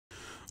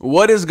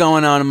What is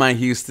going on in my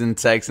Houston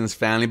Texans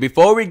family?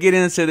 Before we get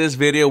into this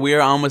video, we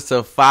are almost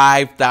to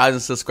 5,000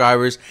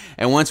 subscribers.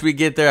 And once we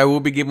get there, I will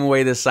be giving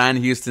away the signed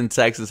Houston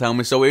Texans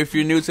helmet. So if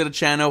you're new to the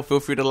channel, feel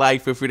free to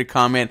like, feel free to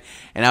comment,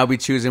 and I'll be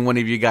choosing one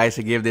of you guys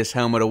to give this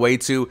helmet away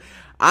to.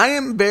 I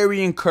am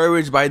very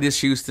encouraged by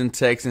this Houston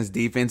Texans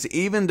defense,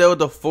 even though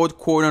the fourth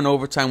quarter and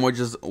overtime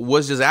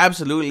was just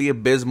absolutely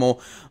abysmal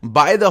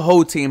by the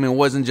whole team. It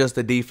wasn't just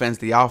the defense.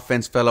 The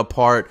offense fell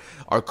apart.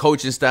 Our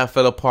coaching staff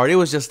fell apart. It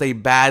was just a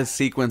bad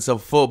sequence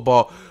of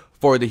football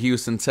for the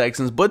Houston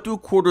Texans. But through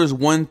quarters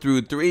 1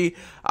 through 3,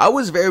 I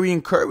was very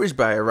encouraged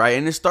by it, right?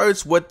 And it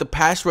starts with the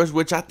pass rush,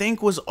 which I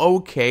think was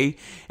okay.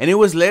 And it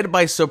was led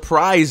by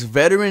surprise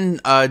veteran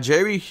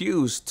Jerry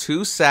Hughes.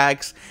 2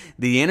 sacks,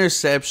 the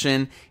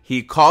interception.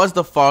 He caused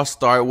the false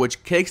start,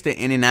 which kicks the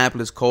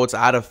Indianapolis Colts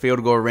out of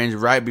field goal range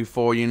right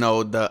before,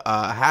 the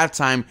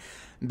halftime.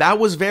 That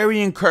was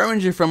very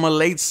encouraging from a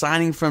late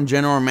signing from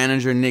general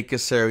manager Nick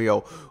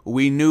Caserio.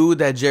 We knew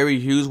that Jerry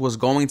Hughes was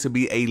going to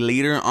be a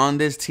leader on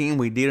this team.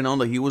 We didn't know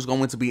that he was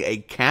going to be a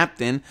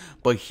captain,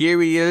 but here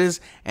he is.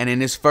 And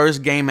in his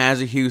first game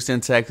as a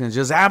Houston Texans,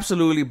 just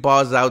absolutely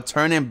balls out,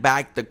 turning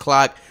back the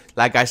clock.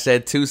 Like I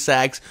said, 2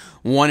 sacks,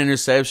 1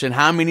 interception.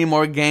 How many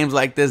more games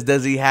like this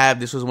does he have?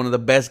 This was one of the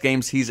best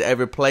games he's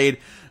ever played.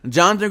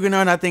 Jonathan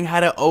Grenard, I think,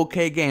 had an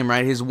okay game,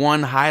 right? His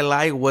one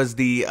highlight was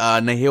the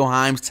N'Keal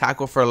Himes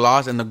tackle for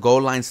loss in the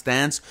goal line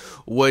stance,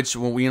 which,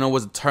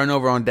 was a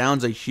turnover on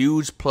downs, a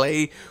huge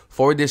play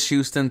for this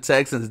Houston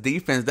Texans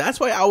defense. That's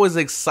why I was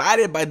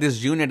excited by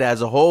this unit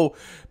as a whole,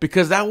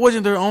 because that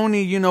wasn't their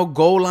only,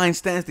 goal line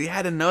stance. They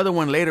had another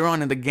one later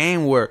on in the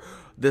game where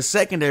the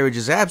secondary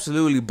just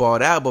absolutely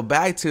balled out. But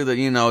back to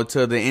the,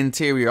 to the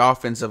interior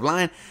offensive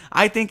line,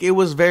 I think it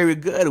was very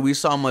good. We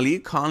saw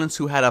Malik Collins,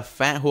 who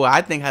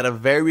I think had a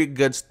very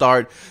good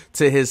start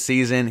to his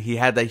season. He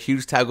had that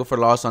huge tackle for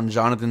loss on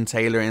Jonathan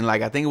Taylor, and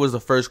I think it was the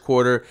first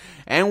quarter,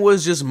 and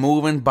was just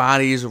moving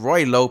bodies.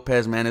 Roy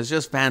Lopez, man, is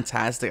just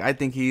fantastic. I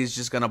think he's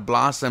just gonna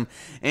blossom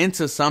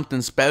into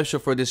something special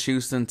for this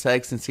Houston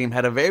Texans team.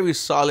 Had a very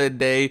solid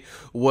day.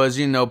 Was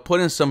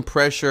putting some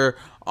pressure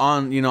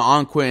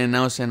on Quentin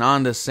Nelson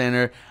on the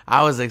center.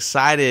 I was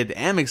excited.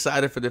 Am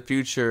excited for the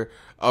future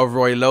of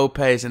Roy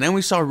Lopez. And then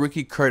we saw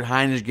rookie Kurt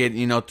Heinrich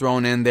get,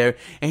 thrown in there.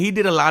 And he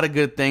did a lot of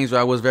good things.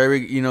 I was very,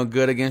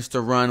 good against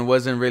the run.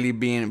 Wasn't really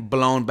being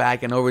blown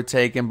back and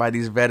overtaken by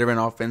these veteran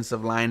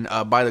offensive line,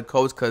 by the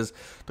Colts, because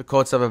the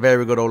Colts have a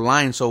very good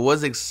O-line. So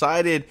was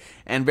excited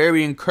and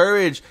very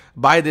encouraged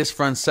by this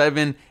front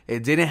seven.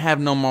 It didn't have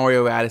no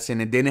Mario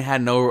Addison. It didn't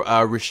have no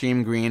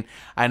Rasheem Green.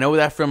 I know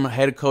that from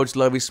head coach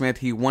Lovie Smith,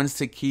 he wants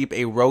to keep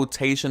a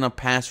rotation of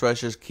pass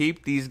rushers,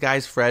 keep these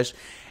guys fresh,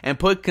 and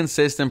put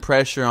consistent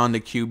pressure on the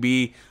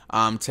QB.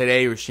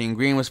 Today, Rasheem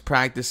Green was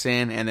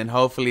practicing, and then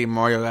hopefully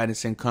Mario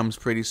Addison comes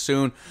pretty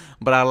soon.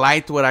 But I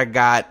liked what I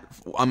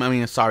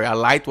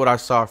liked what I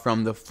saw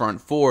from the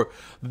front four.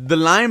 The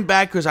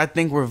linebackers, I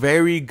think, were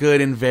very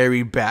good and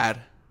very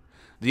bad.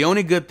 The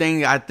only good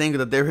thing I think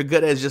that they were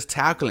good at is just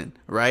tackling,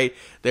 right?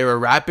 They were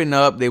wrapping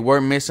up. They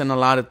weren't missing a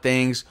lot of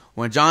things.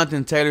 When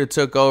Jonathan Taylor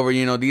took over,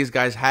 these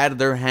guys had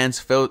their hands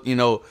full and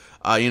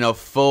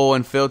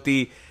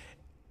filthy.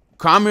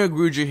 Kareem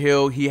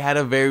Grugier-Hill, he had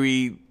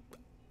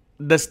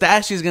the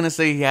stat she's going to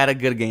say he had a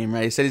good game,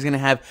 right? He said he's going to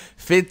have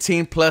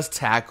 15 plus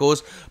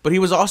tackles, but he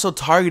was also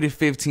targeted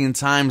 15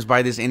 times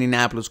by this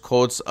Indianapolis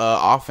Colts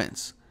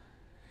offense.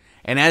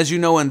 And as you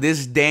know, in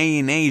this day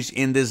and age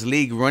in this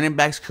league, running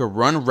backs can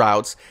run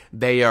routes.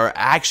 They are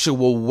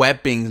actual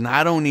weapons,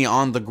 not only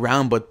on the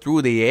ground, but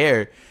through the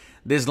air.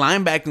 This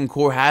linebacking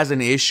core has an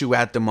issue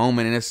at the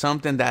moment, and it's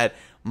something that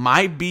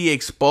might be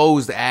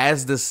exposed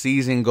as the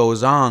season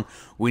goes on.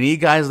 We need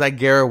guys like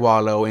Garrett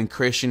Wallow and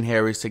Christian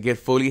Harris to get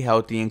fully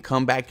healthy and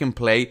come back and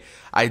play.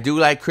 I do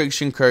like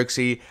Christian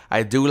Kirksey.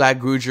 I do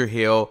like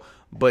Grugier-Hill.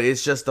 But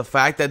it's just the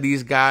fact that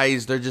these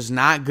guys, they're just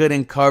not good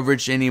in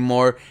coverage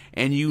anymore.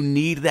 And you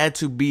need that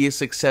to be a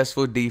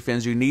successful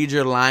defense. You need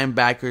your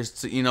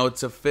linebackers to,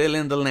 to fill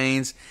in the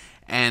lanes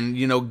and,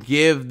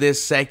 give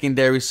this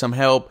secondary some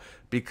help,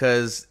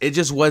 because it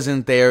just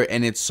wasn't there.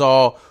 And it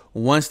saw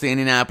once the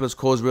Indianapolis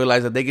Colts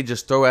realized that they could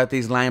just throw out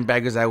these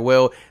linebackers at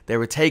will, they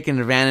were taking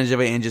advantage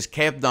of it and just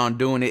kept on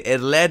doing it. It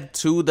led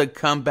to the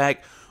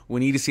comeback. We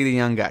need to see the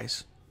young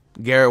guys.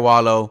 Garrett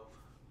Wallow,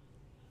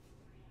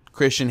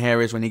 Christian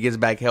Harris, when he gets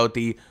back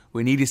healthy.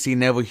 We need to see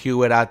Neville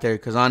Hewitt out there,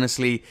 because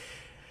honestly,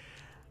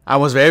 I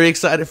was very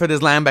excited for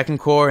this linebacking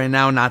core, and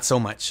now not so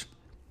much.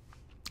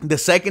 The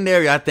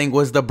secondary, I think,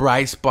 was the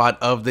bright spot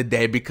of the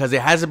day, because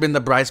it hasn't been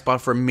the bright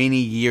spot for many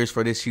years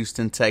for this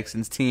Houston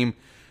Texans team.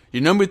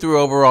 Your number 3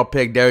 overall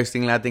pick, Derek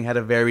Stingley, I think, had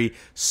a very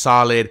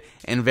solid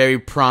and very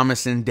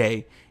promising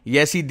day.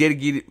 Yes, he did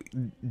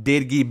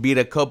get beat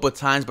a couple of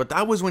times, but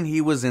that was when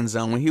he was in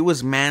zone, when he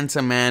was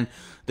man-to-man.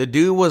 The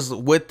dude was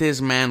with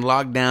his man,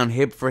 locked down,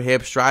 hip for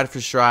hip, stride for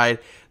stride.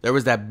 There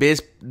was that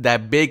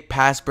big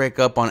pass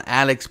breakup on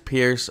Alex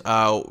Pierce,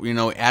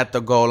 at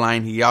the goal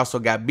line. He also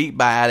got beat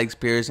by Alex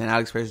Pierce, and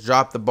Alex Pierce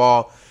dropped the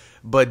ball.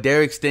 But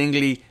Derek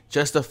Stingley,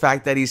 just the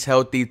fact that he's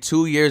healthy,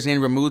 2 years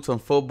in removed from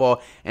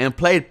football, and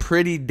played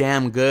pretty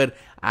damn good.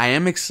 I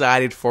am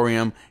excited for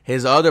him.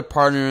 His other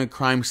partner in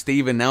crime,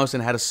 Steven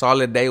Nelson, had a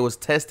solid day, was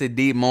tested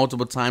deep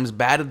multiple times,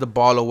 batted the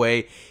ball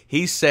away.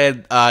 He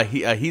said,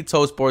 he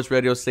told Sports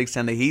Radio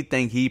 610 that he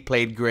think he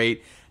played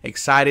great.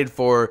 Excited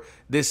for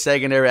this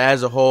secondary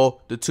as a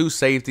whole. The two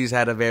safeties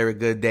had a very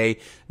good day.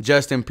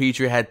 Justin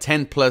Petrie had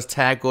 10+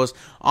 tackles,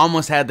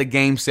 almost had the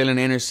game-sealing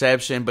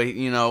interception, but,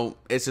 you know,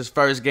 it's his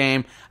first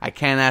game. I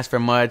can't ask for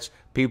much.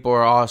 People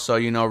are also,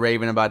 you know,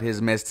 raving about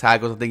his missed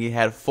tackles. I think he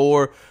had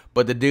 4,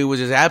 but the dude was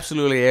just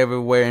absolutely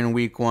everywhere in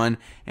week 1,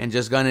 and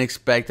just going to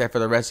expect that for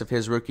the rest of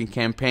his rookie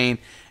campaign.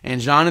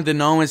 And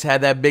Jonathan Owens had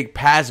that big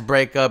pass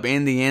breakup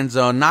in the end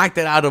zone, knocked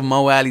it out of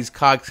Mo Alley's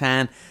cocked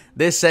hand.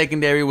 This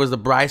secondary was the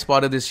bright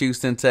spot of this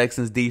Houston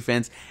Texans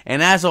defense.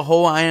 And as a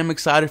whole, I am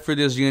excited for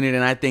this unit,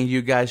 and I think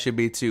you guys should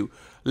be too.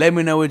 Let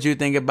me know what you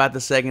think about the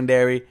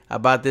secondary,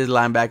 about this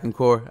linebacking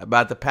core,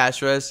 about the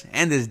pass rush,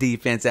 and this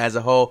defense as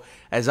a whole.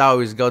 As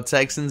always, go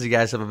Texans. You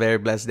guys have a very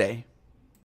blessed day.